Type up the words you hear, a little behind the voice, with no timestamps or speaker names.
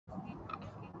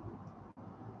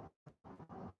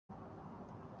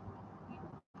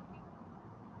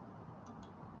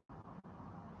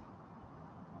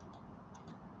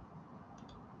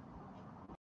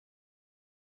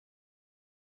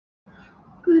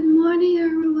Good morning,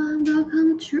 everyone.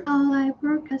 Welcome to our live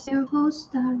broadcast. Your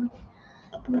host, Darren.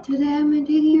 Today, I'm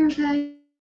taking your guys to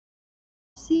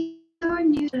see our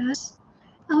new class,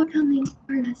 our coming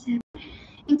class,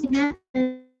 internet,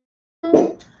 and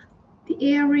the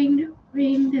earring,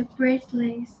 ring, the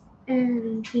bracelets,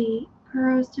 and the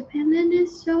pearls. The pendant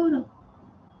is sold on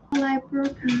our live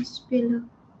broadcast below.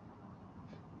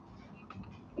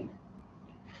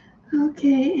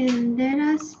 Okay, and let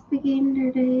us begin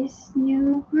today's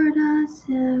new products.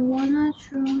 I wanna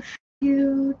show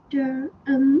you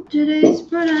today's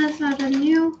products are the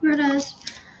new products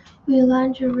we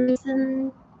launched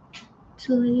recent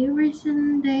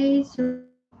days or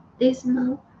this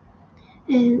month,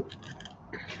 and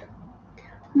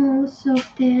most of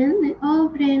them and all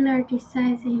of them are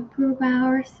designed to improve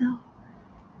ourselves.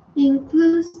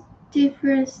 Includes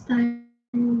different styles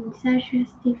such as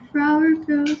the flower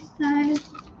girl style,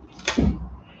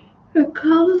 a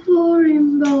colorful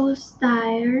rainbow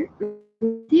style,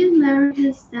 the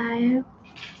American style,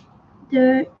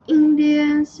 the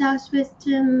Indian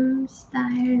Southwestern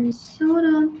style, and so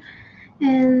on.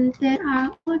 And there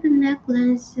are all the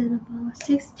necklaces and about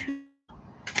 6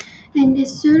 and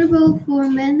it's suitable for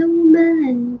men and women,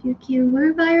 and you can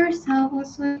wear by yourself.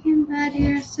 Also, you can buy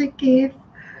it as a gift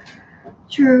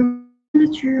to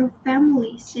your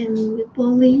families, and we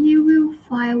believe you will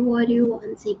find what you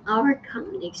want in our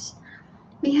companies.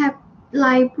 We have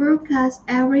live broadcasts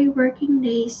every working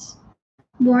days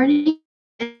morning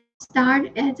and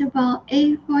start at about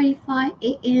 8:45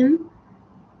 a.m.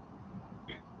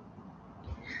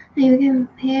 And you can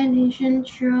pay attention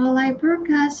to our live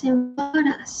broadcasts and follow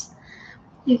us.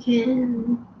 You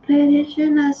can pay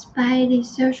attention to us by the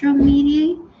social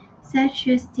media such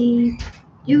as the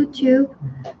YouTube,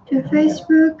 the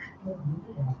Facebook,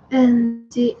 and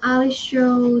the Ali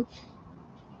Show,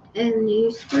 and the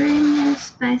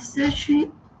experience by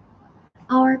searching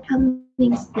our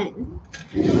company's name.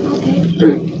 Okay.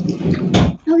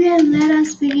 Okay, let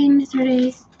us begin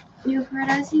today's new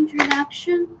product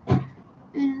introduction,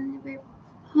 and we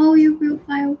hope you will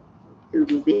find you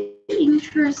will be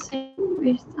interested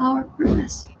with our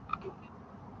products.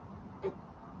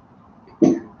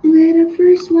 Okay, the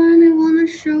first one I want to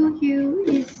show you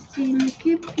is the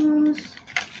Nikipos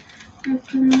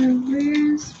from the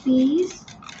Rare piece,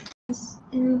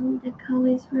 and the color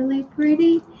is really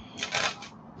pretty.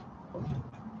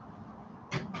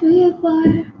 We have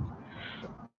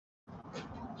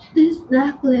this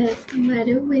necklace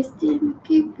made with the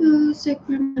Nikipo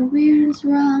Sacred Rears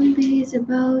round is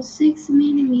about 6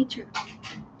 millimeter.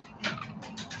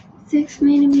 6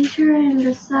 millimeter, and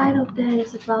the side of that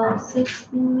is about 6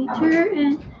 millimeter,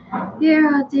 and here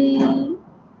are the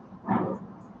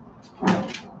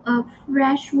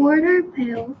freshwater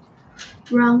pale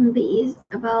round beads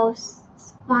about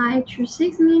 5 to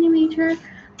 6 millimeter.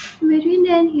 Between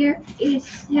them here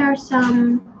are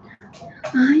some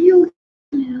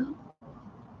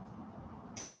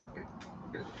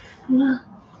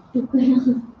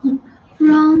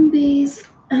round beads,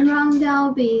 round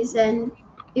out beads, and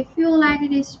if you like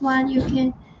this one, you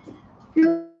can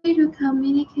feel free to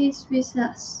communicate with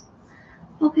us.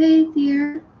 Okay,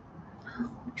 dear.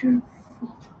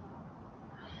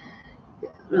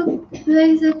 Look,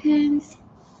 place the cans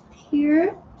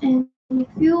here, and if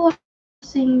you are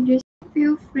using, just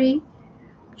feel free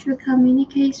to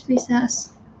communicate with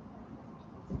us.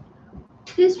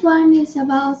 This one is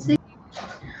about 6.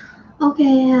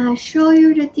 Okay, I'll show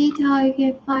you the detail. You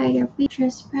can find your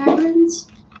features parents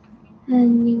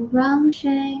and in round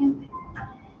shape,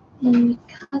 and it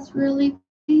cuts really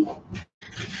pretty.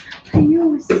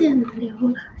 又限流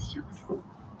了，笑死！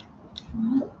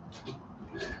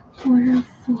我认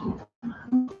服了。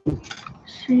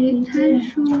谁才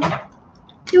说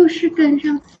就是跟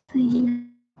上次一样？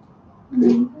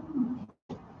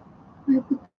我也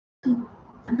不懂，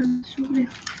受不了。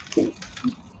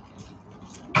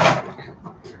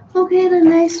Okay, the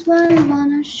next one I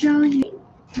wanna show you.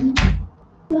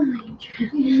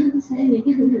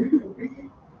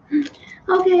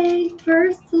 Okay,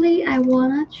 firstly, I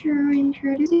wanna to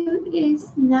introduce you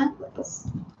is necklace.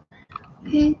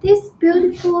 Okay, this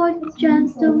beautiful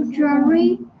gemstone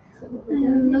jewelry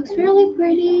looks really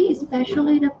pretty,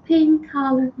 especially the pink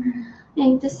color.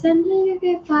 And the center you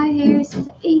can find here is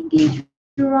 8 gauge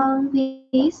round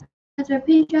piece. The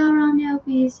pink round nail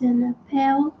piece and a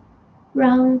pale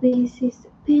round piece is the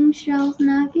pink shells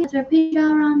nugget. The pink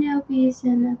round nail piece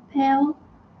and a pale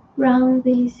round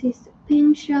piece is the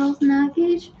pink shells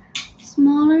nugget.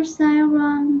 Smaller size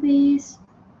round piece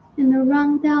and a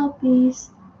round out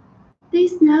piece.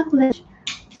 This necklace,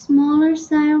 smaller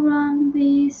size round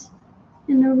piece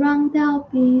and a round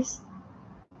out piece.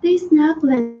 This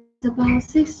necklace is about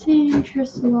 16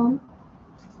 inches long.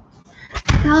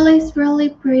 The color is really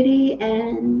pretty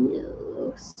and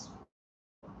looks.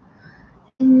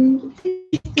 And this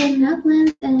is the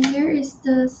necklace, and here is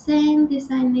the same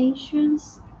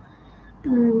designations.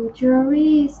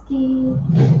 Jewelry is the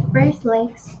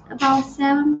bracelets, about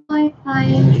 7.5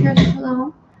 inches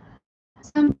long.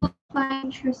 7.5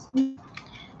 inches long.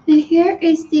 And here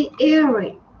is the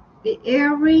earring. The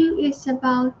earring is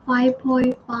about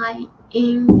 5.5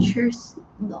 inches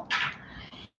long.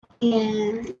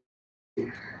 And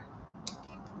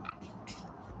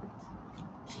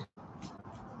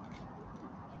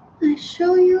I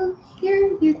show you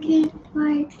here, you can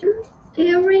find the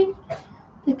earring.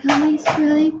 The color is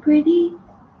really pretty,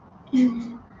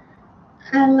 and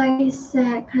I like this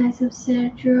kinds of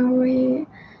set jewelry.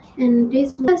 And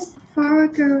this was for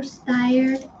girl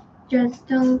style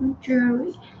gemstone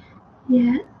jewelry.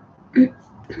 Yeah,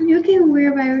 you can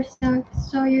wear by yourself,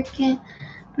 so you can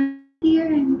put here,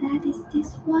 and that is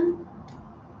this one.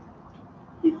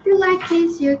 If you like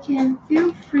this, you can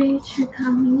feel free to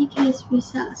communicate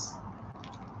with us.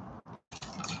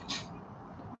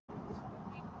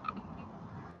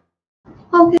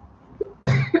 Okay,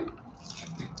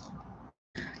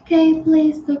 okay,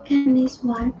 please look at this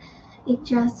one. It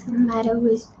just matter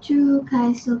with two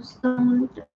kinds of stone.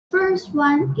 The first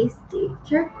one is the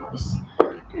turquoise.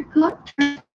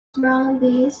 Turquoise around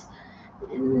this,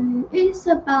 and it's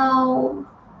about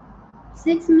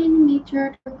 6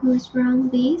 millimeter turquoise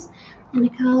around this, and the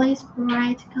color is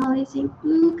bright color is in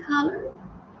blue color.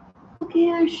 Okay,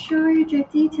 I'll show you the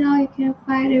detail. You can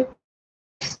find it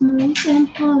smooth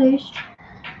and polished.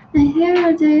 And here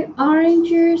are the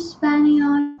oranges spanning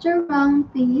on around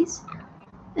these,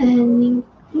 and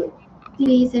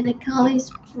these, and the color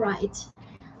is bright.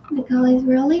 The color is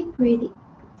really pretty.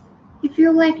 If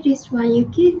you like this one, you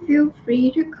can feel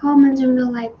free to comment on the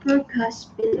like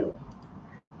broadcast below.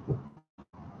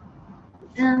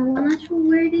 And I wanted to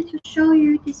wear it to show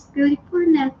you this beautiful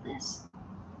necklace.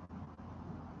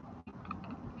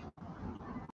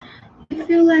 If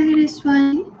you like this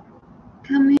one,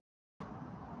 comment.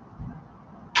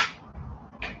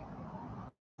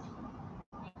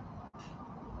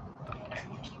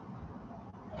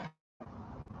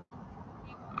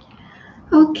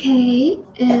 Okay,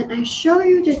 and I show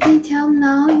you the detail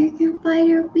now. You can find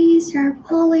your beads are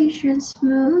polished and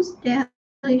smooth. They are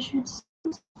polished and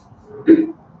smooth.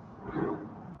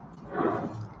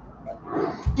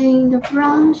 And the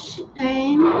bronze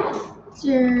and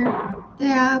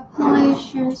they are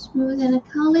polished and smooth, and the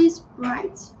color is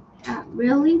bright. They are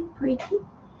really pretty.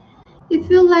 If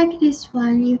you like this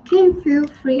one, you can feel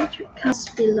free to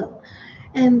comment below.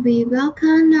 And we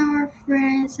welcome our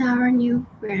friends, our new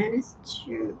friends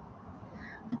too.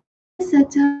 It's a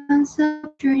thumbs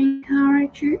up to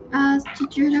encourage us to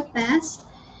do the best.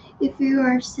 If you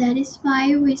are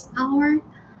satisfied with our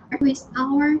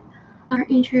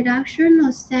introduction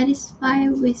or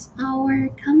satisfied with our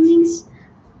comings,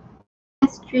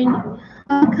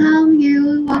 welcome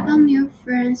you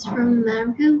friends from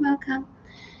America, welcome.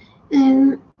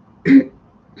 And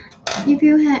if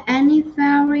you have any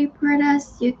favorite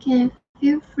products, you can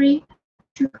feel free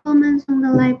to comment on the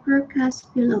live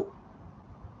broadcast below.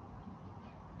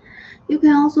 You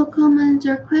can also comment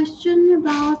your question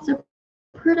about the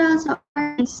products or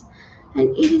items,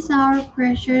 and it is our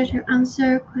pleasure to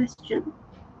answer question.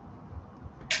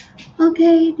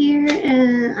 Okay, dear,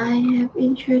 and I have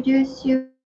introduced you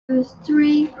to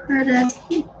 3 products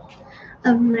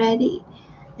already.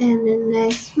 And the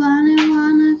next one I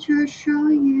wanted to show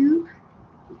you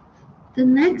the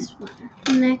next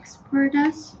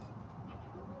product.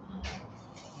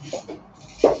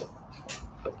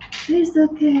 Please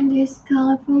look at this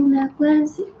colorful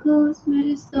necklace. It goes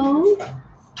with stone.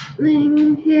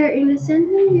 And here in the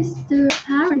center is the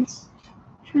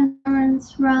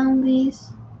transparent round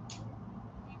this.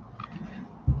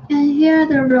 And here are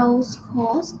the rose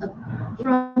quartz,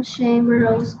 round shape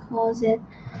rose quartz. And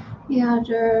here are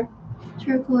the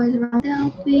turquoise round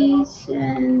Lapis,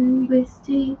 and with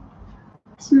the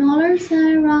smaller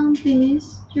side round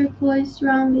piece, turquoise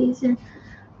round piece, and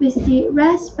with the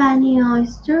red spiny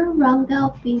oyster round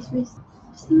piece with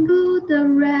single the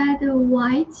red, the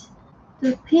white,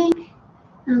 the pink,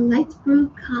 and light blue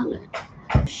color.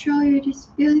 I'll show you this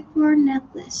beautiful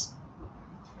necklace.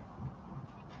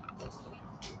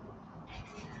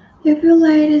 If you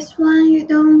like this one, you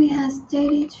don't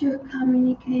hesitate to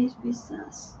communicate with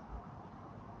us.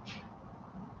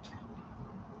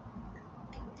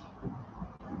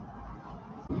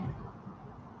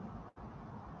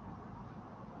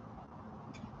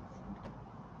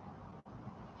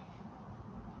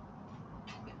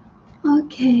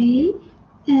 Okay,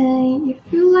 and if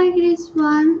you like this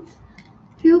one,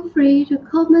 feel free to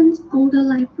comment on the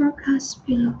live broadcast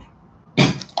below.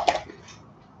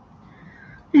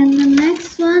 And the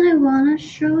next one I wanna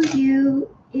show you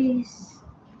is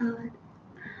a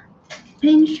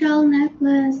pink shell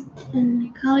necklace, and the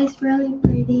color is really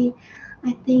pretty.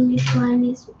 I think this one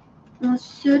is more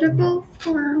suitable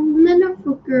for a woman or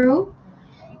for girl.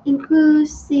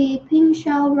 Includes the pink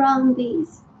shell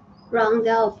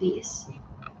roundel piece,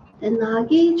 the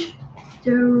nugget,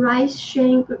 the rice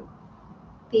shank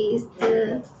piece,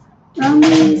 the round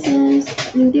pieces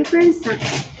in different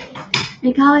sizes.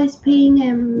 The color is pink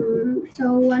and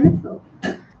so wonderful.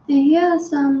 And here are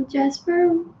some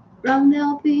jasper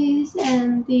roundel piece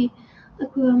and the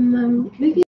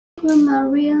aquamarine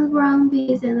round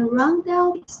piece and the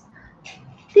roundel piece.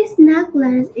 This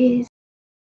necklace is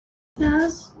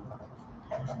just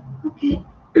okay.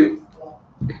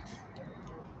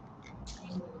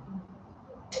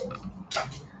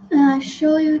 I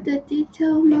show you the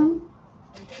detail now.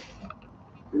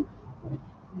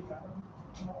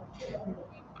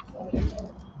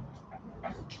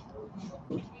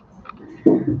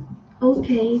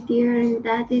 Okay, dear, and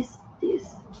that is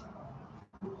this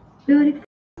beautiful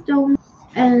stone.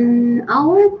 And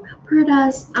our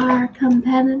products are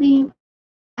competitive,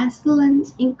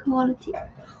 excellent in quality,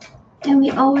 and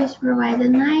we always provide a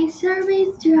nice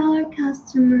service to our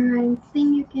customer. I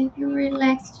think you can feel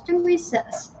relaxed with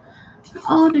us.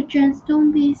 All the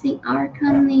gemstone pieces in our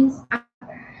companies are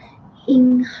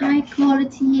in high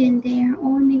quality and they are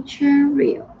all nature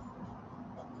real.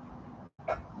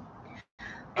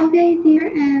 Okay, dear,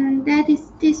 and that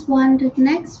is this one. The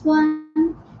next one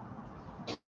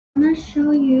I'm gonna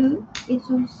show you is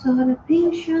also the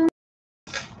pink shell.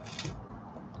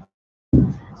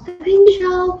 The pink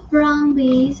shell brown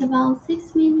base about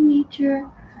 6 millimeter,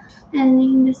 and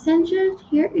in the center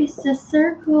here is the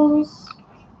circles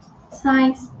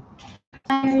size.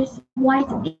 There's white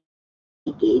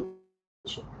agate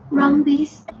round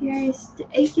base. Here is the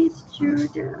agate to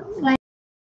the light,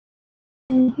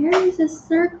 and here is a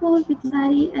circle with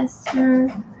body as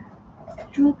the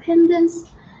jewel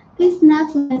pendants. This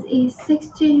necklace is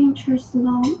 16 inches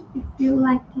long. If you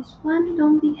like this one,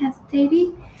 don't be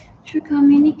hesitating to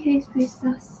communicate with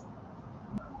us.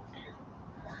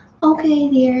 Okay,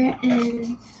 dear,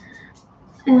 and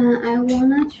I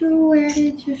wanted to wear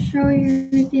it to show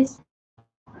you this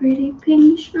pretty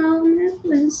pink shell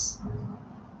necklace.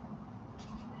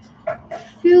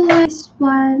 If you like this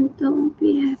one, don't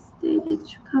be hesitating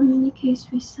to communicate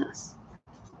with us.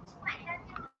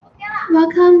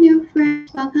 Welcome, new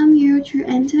friends. Welcome you to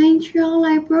enter into our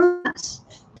live broadcast.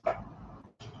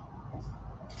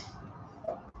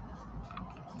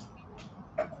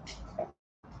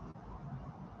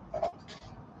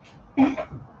 哎，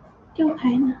吊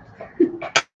牌呢？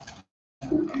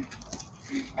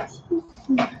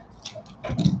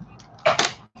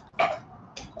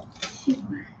奇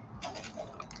怪，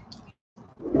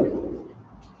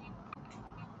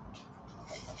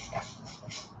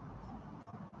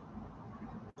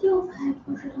吊牌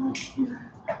不知道去哪儿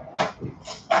了。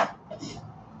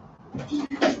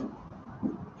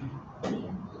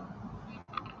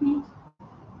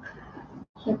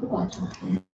也不管它。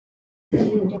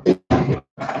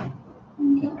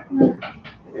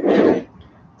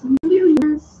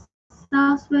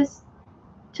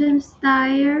Southwestern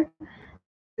style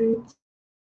and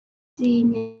the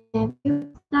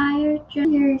Neptune style.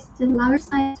 Here is the lower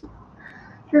side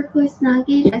turquoise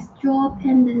nugget as jewel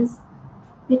pendants.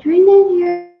 Between them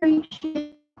here is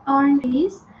orange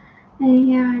piece, and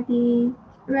here are the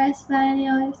raspberry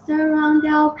oyster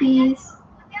roundel piece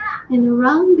and the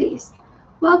round piece.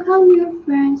 Welcome you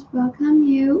friends, welcome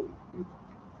you.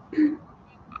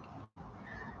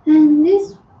 And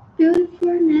this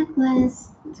beautiful necklace,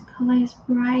 the color is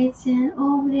bright and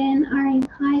all of them are in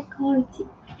high quality.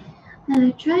 And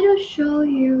I try to show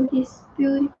you this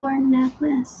beautiful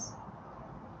necklace.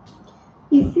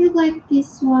 If you like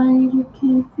this one, you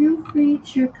can feel free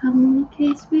to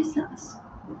communicate with us.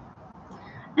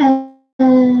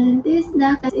 And this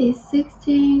necklace is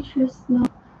 16 inches long.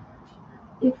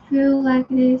 If you like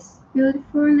this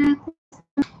beautiful necklace,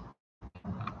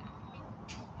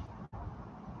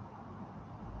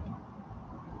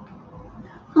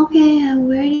 okay, I'm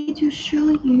ready to show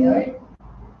you.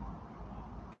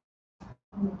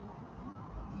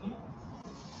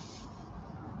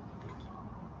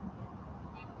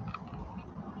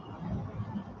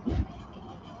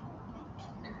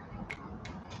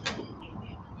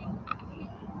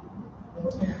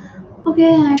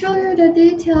 Okay, I show you the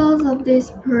details of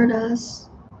these products.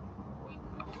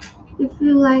 If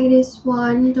you like this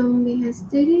one, don't be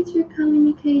hesitant to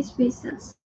communicate with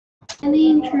us.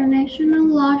 Any international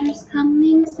largest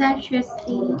companies such as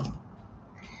the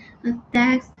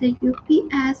FedEx, the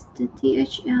UPS, the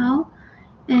DHL,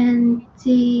 and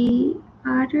the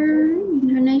other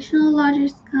international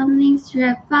largest companies to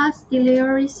have fast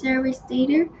delivery service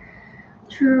data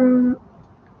to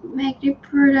make the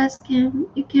products you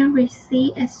can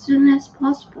receive as soon as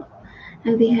possible.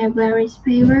 And we have various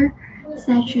paper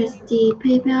such as the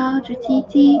PayPal, the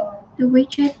TT, the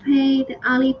WeChat Pay, the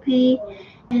Alipay,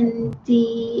 and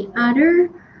the other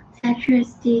such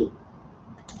as the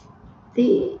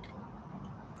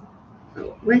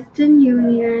Western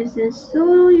Union, and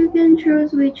so you can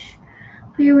choose which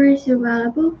paper is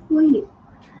available for you.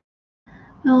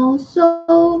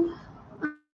 Also,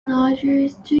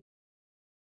 largest to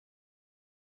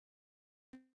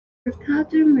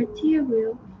cotton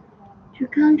material to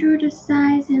control the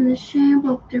size and the shape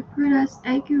of the products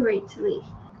accurately.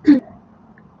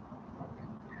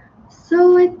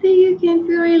 So I think you can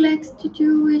feel relaxed to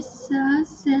do with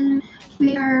us, and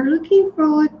we are looking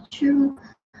forward to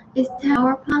establish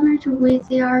our partner to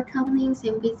visit our companies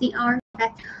and visit our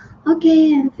factory.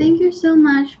 Okay, and thank you so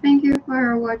much. Thank you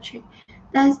for watching.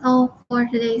 That's all for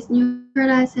today's new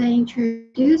products I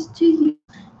introduced to you,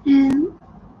 and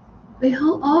we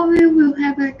hope all of you will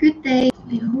have a good day.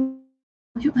 We hope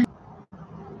you